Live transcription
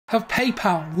Have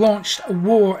PayPal launched a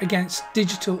war against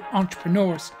digital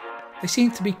entrepreneurs? They seem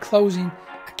to be closing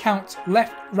accounts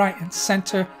left, right and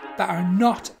centre that are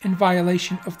not in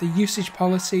violation of the usage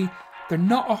policy. They're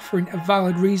not offering a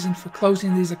valid reason for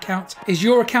closing these accounts. Is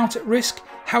your account at risk?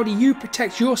 How do you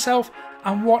protect yourself?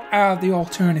 And what are the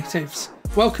alternatives?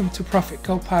 Welcome to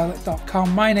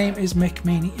ProfitCopilot.com. My name is Mick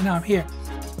MEANEY and I'm here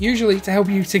usually to help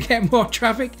you to get more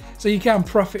traffic so you can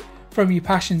profit from your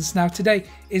passions. Now today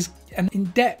is an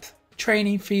in-depth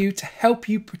training for you to help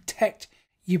you protect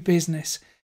your business.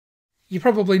 You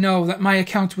probably know that my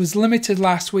account was limited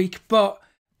last week, but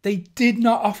they did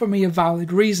not offer me a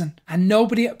valid reason and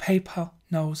nobody at PayPal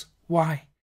knows why.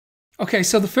 Okay,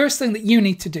 so the first thing that you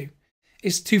need to do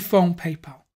is to phone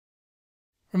PayPal.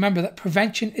 Remember that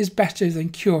prevention is better than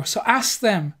cure. So ask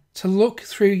them to look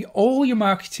through all your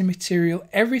marketing material,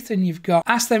 everything you've got.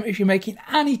 Ask them if you're making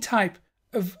any type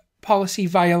of policy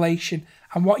violation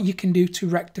and what you can do to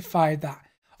rectify that.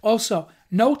 Also,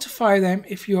 notify them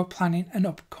if you're planning an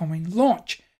upcoming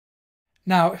launch.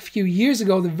 Now, a few years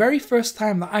ago, the very first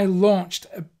time that I launched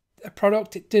a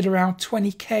product, it did around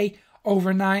 20k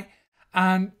overnight,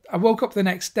 and I woke up the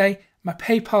next day, my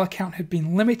PayPal account had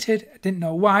been limited. I didn't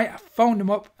know why. I phoned them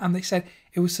up and they said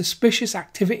it was suspicious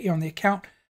activity on the account.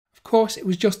 Of course, it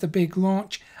was just a big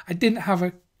launch. I didn't have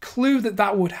a clue that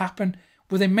that would happen.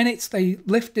 Within minutes, they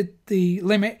lifted the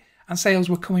limit and sales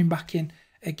were coming back in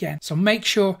again. So make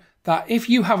sure that if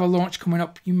you have a launch coming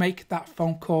up, you make that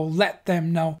phone call, let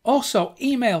them know. Also,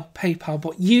 email PayPal,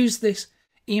 but use this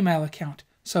email account.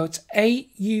 So it's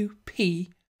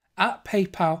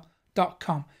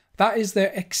aup@paypal.com. That is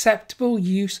their acceptable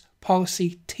use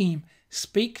policy team.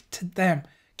 Speak to them.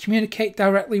 Communicate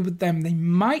directly with them. They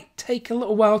might take a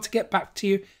little while to get back to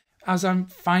you, as I'm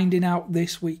finding out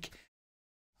this week.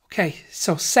 Okay,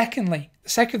 so secondly, the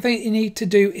second thing you need to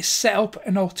do is set up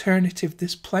an alternative.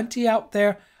 There's plenty out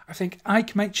there. I think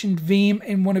Ike mentioned Veeam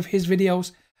in one of his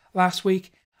videos last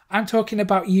week. I'm talking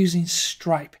about using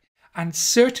Stripe. And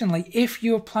certainly if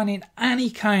you're planning any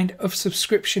kind of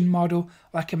subscription model,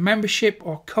 like a membership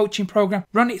or coaching program,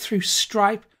 run it through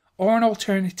Stripe or an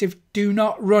alternative. Do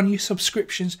not run your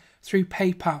subscriptions through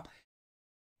PayPal.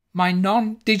 My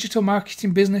non-digital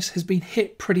marketing business has been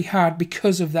hit pretty hard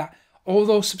because of that. All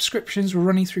those subscriptions were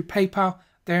running through PayPal.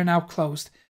 They're now closed.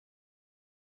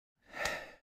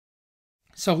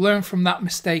 So learn from that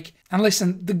mistake. And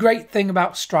listen, the great thing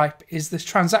about Stripe is the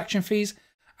transaction fees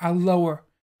are lower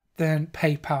than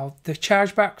PayPal. The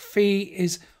chargeback fee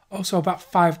is also about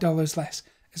 $5 less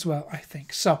as well, I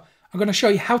think. So I'm going to show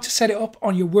you how to set it up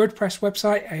on your WordPress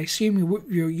website. I assume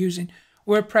you're using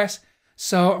WordPress.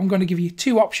 So I'm going to give you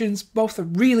two options. Both are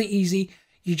really easy.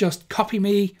 You just copy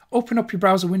me, open up your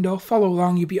browser window, follow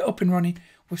along. You'll be up and running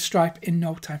with Stripe in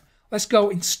no time. Let's go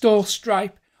install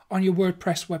Stripe on your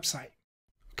WordPress website.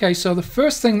 Okay, so the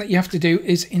first thing that you have to do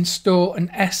is install an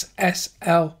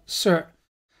SSL cert.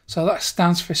 So that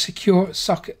stands for Secure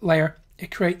Socket Layer. It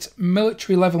creates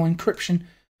military level encryption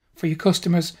for your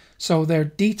customers so their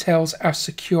details are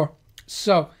secure.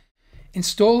 So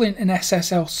installing an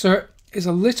SSL cert is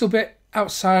a little bit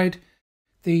outside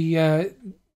the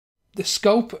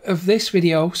scope of this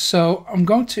video. So I'm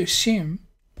going to assume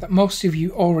that most of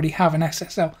you already have an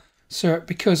SSL cert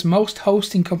because most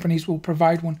hosting companies will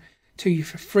provide one to you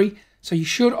for free. So you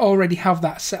should already have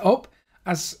that set up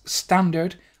as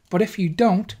standard. But if you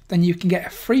don't, then you can get a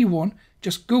free one.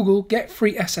 Just Google get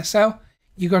free SSL.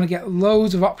 You're going to get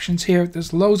loads of options here.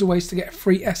 There's loads of ways to get a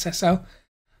free SSL.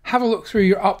 Have a look through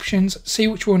your options, see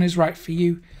which one is right for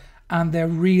you. And they're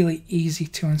really easy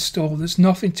to install. There's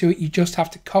nothing to it. You just have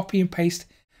to copy and paste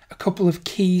a couple of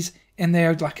keys in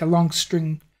there, like a long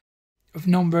string of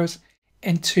numbers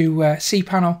into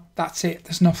cPanel. That's it.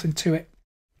 There's nothing to it.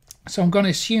 So I'm going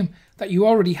to assume that you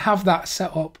already have that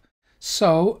set up.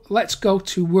 So let's go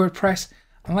to WordPress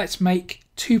and let's make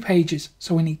 2 pages.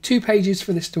 So we need 2 pages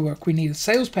for this to work. We need a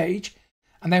sales page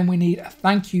and then we need a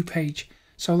thank you page.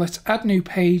 So let's add new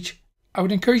page. I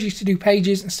would encourage you to do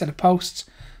pages instead of posts.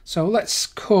 So let's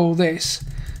call this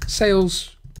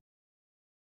sales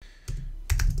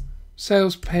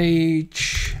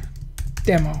page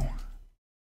demo.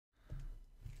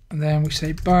 And then we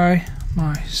say buy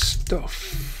my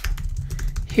stuff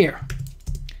here.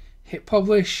 Hit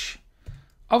publish.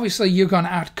 Obviously you're going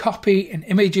to add copy and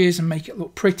images and make it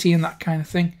look pretty and that kind of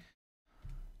thing.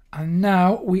 And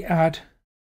now we add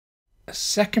a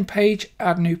second page,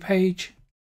 add new page.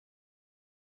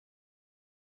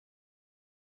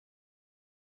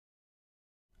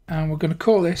 And we're going to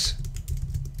call this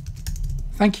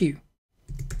thank you.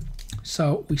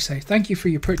 So we say thank you for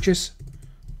your purchase.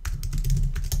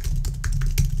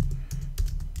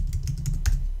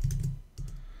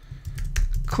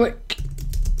 click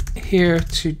here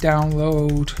to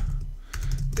download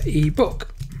the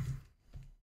ebook.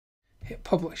 Hit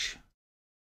publish.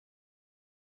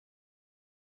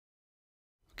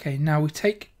 Okay, now we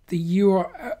take the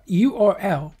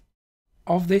URL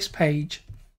of this page,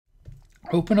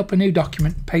 open up a new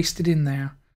document, paste it in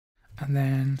there, and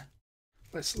then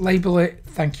let's label it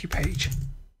thank you page.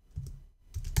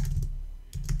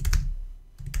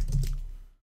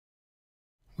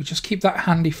 We just keep that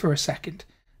handy for a second.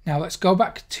 Now let's go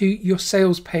back to your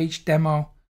sales page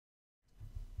demo,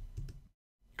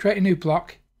 create a new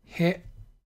block, hit,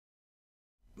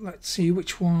 let's see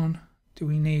which one do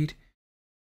we need.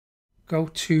 Go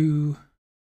to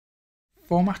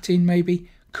formatting,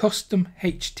 maybe custom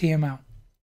HTML.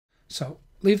 So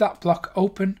leave that block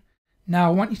open. Now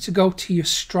I want you to go to your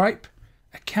Stripe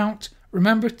account.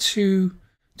 Remember to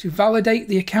validate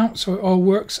the account so it all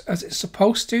works as it's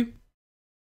supposed to.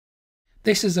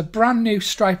 This is a brand new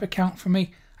Stripe account for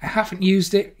me. I haven't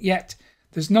used it yet.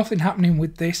 There's nothing happening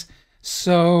with this.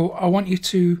 So I want you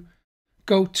to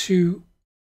go to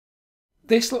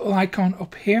this little icon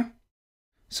up here.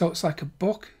 So it's like a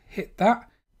book, hit that,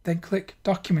 then click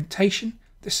documentation.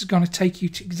 This is going to take you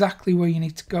to exactly where you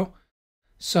need to go.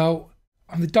 So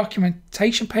on the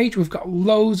documentation page, we've got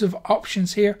loads of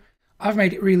options here. I've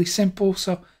made it really simple.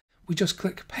 So we just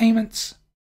click payments.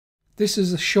 This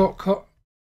is a shortcut.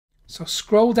 So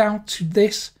scroll down to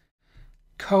this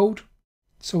code.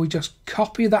 So we just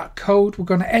copy that code. We're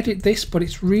going to edit this, but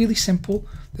it's really simple.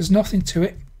 There's nothing to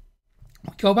it.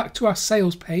 We go back to our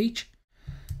sales page,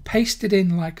 paste it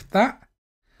in like that.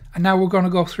 And now we're going to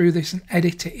go through this and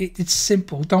edit it. It's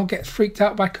simple. Don't get freaked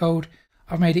out by code.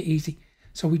 I've made it easy.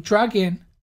 So we drag in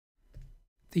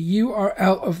the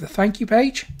URL of the thank you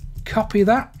page, copy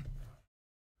that.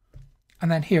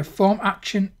 And then here, form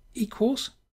action equals,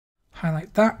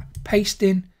 highlight that, paste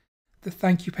in the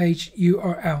thank you page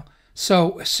URL.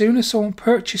 So as soon as someone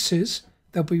purchases,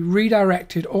 they'll be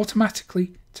redirected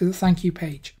automatically to the thank you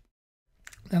page.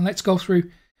 Then let's go through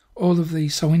all of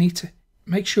these. So we need to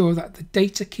make sure that the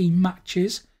data key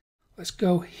matches. Let's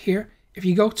go here. If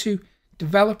you go to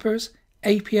developers,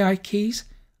 API keys,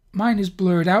 mine is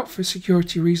blurred out for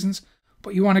security reasons,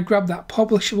 but you want to grab that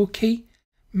publishable key.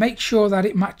 Make sure that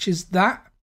it matches that.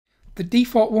 The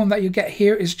default one that you get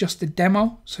here is just a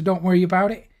demo, so don't worry about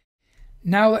it.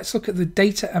 Now let's look at the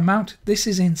data amount. This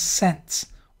is in cents,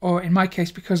 or in my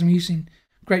case, because I'm using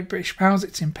Great British Pounds,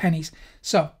 it's in pennies.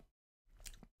 So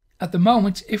at the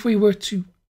moment, if we were to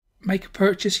make a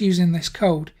purchase using this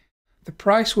code, the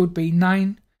price would be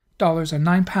 $9 or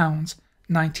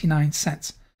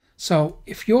 £9.99. So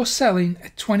if you're selling a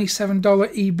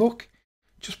 $27 ebook,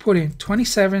 just put in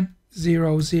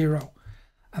 2700,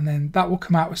 and then that will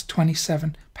come out as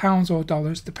 £27 or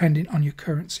dollars depending on your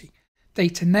currency.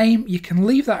 Data name, you can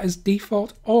leave that as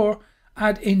default or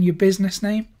add in your business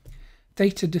name.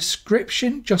 Data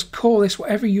description, just call this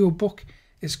whatever your book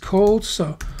is called.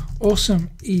 So awesome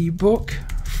ebook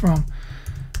from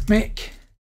MICK.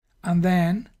 And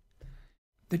then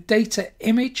the data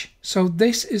image, so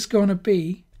this is going to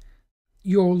be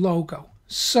your logo.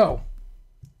 So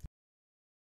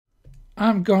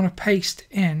I'm going to paste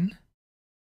in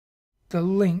the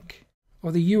link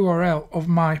or the URL of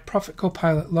my Profit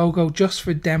Copilot logo just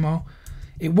for demo.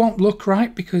 It won't look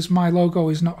right because my logo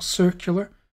is not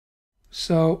circular.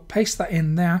 So paste that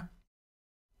in there.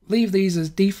 Leave these as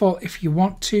default if you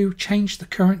want to. Change the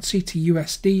currency to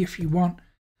USD if you want.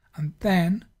 And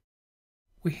then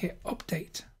we hit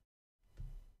update.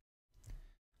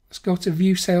 Let's go to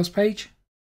view sales page.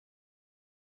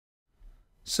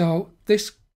 So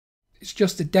this is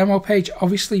just a demo page.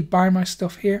 Obviously buy my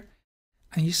stuff here.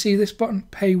 And you see this button,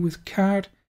 pay with card.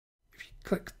 If you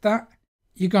click that,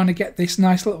 you're going to get this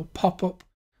nice little pop-up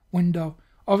window.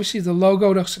 Obviously the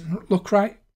logo doesn't look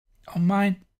right on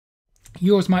mine.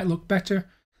 Yours might look better.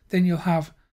 Then you'll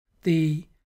have the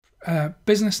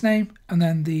business name and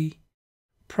then the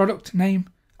product name,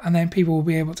 and then people will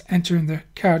be able to enter in their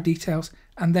card details,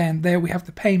 and then there we have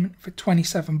the payment for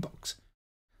 $27.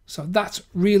 So that's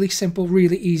really simple,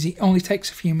 really easy, only takes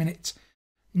a few minutes.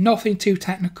 Nothing too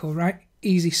technical, right?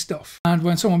 Easy stuff. And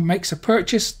when someone makes a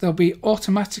purchase, they'll be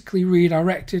automatically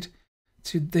redirected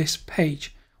to this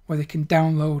page where they can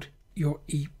download your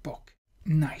ebook.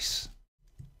 Nice.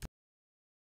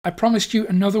 I promised you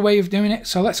another way of doing it,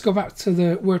 so let's go back to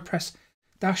the WordPress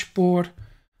dashboard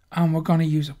and we're going to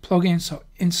use a plugin. So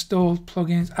install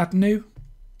plugins, add new,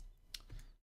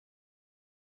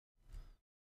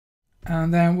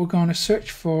 and then we're going to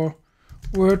search for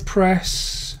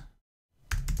WordPress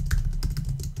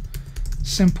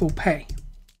Simple Pay.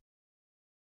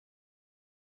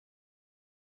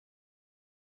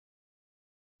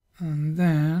 And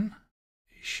then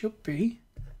it should be,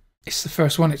 it's the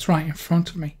first one, it's right in front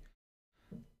of me.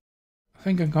 I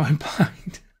think I'm going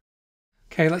blind.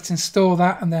 Okay, let's install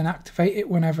that and then activate it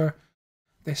whenever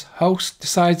this host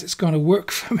decides it's going to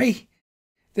work for me.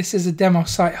 This is a demo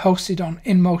site hosted on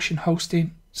InMotion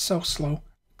Hosting. So slow.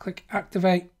 Click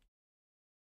activate.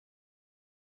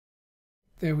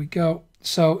 There we go.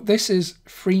 So this is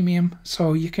freemium,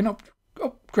 so you can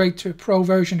upgrade to a pro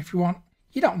version if you want.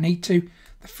 You don't need to.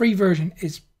 The free version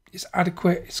is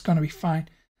adequate. It's going to be fine.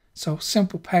 So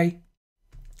simple pay.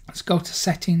 Let's go to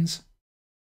settings.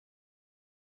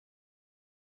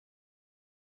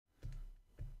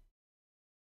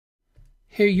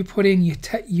 Here you put in your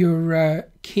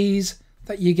keys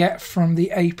that you get from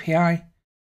the API.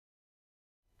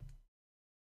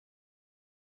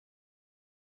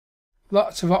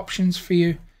 Lots of options for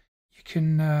you. You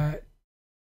can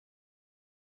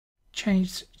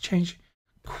change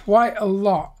quite a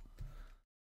lot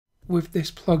with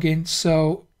this plugin,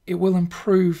 so it will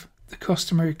improve the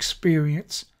customer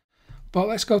experience. But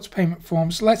let's go to payment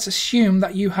forms. Let's assume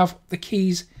that you have the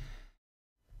keys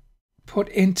put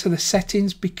into the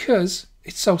settings because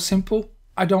it's so simple.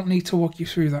 I don't need to walk you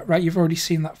through that, right? You've already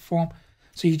seen that form.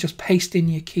 So you just paste in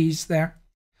your keys there.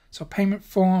 So payment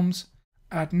forms,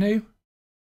 add new.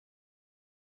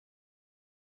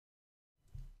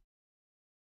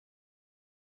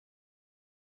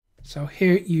 So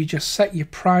here you just set your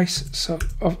price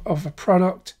of a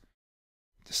product,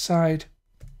 decide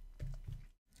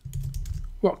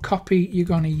what copy you're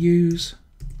going to use.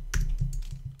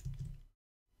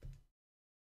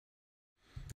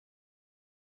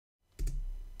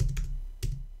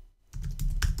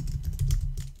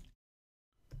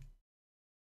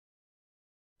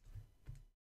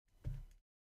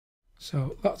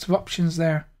 So lots of options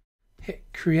there. Hit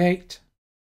create.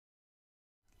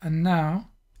 And now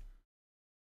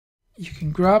you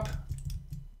can grab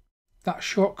that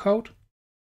shortcode.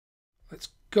 Let's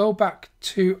go back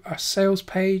to our sales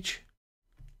page.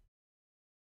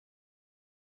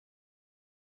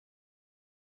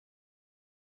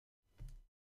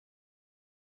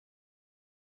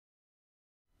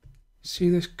 See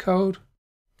this code?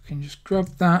 You can just grab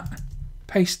that,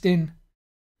 paste in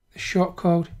the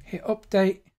shortcode, hit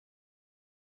update.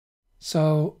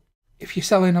 So if you're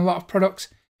selling a lot of products,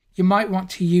 you might want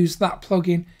to use that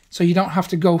plugin so you don't have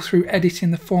to go through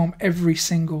editing the form every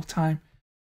single time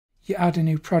you add a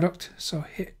new product. So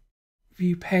hit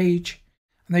view page,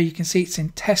 and there you can see it's in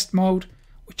test mode.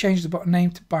 We changed the button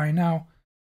name to buy now.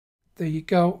 There you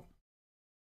go.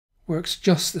 Works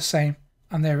just the same.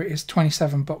 And there it is,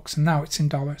 $27, and now it's in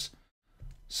dollars.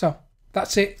 So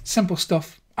that's it, simple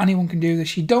stuff. Anyone can do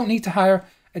this. You don't need to hire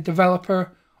a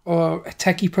developer or a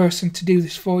techie person to do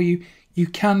this for you. You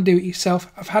can do it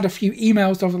yourself. I've had a few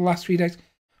emails over the last 3 days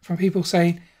from people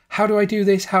saying, how do I do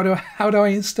this? How do I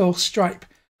install Stripe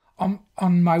on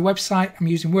my website? I'm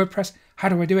using WordPress. How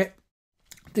do I do it?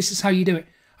 This is how you do it.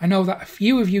 I know that a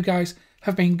few of you guys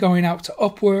have been going out to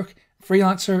Upwork,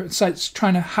 Freelancer, and sites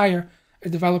trying to hire a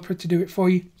developer to do it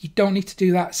for you. You don't need to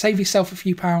do that. Save yourself a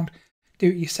few pounds. Do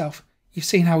it yourself. You've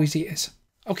seen how easy it is.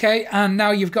 Okay, and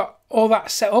now you've got all that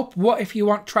set up. What if you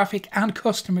want traffic and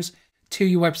customers to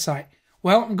your website?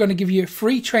 Well, I'm going to give you a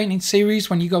free training series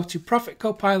when you go to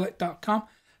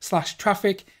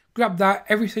profitcopilot.com/traffic. Grab that.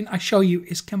 Everything I show you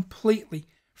is completely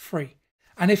free.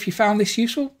 And if you found this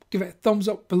useful, give it a thumbs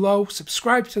up below.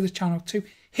 Subscribe to the channel too.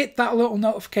 Hit that little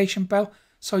notification bell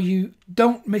so you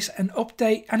don't miss an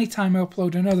update anytime I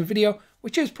upload another video,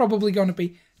 which is probably going to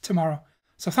be tomorrow.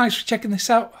 So thanks for checking this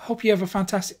out. Hope you have a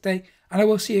fantastic day, and I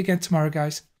will see you again tomorrow,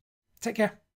 guys. Take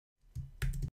care.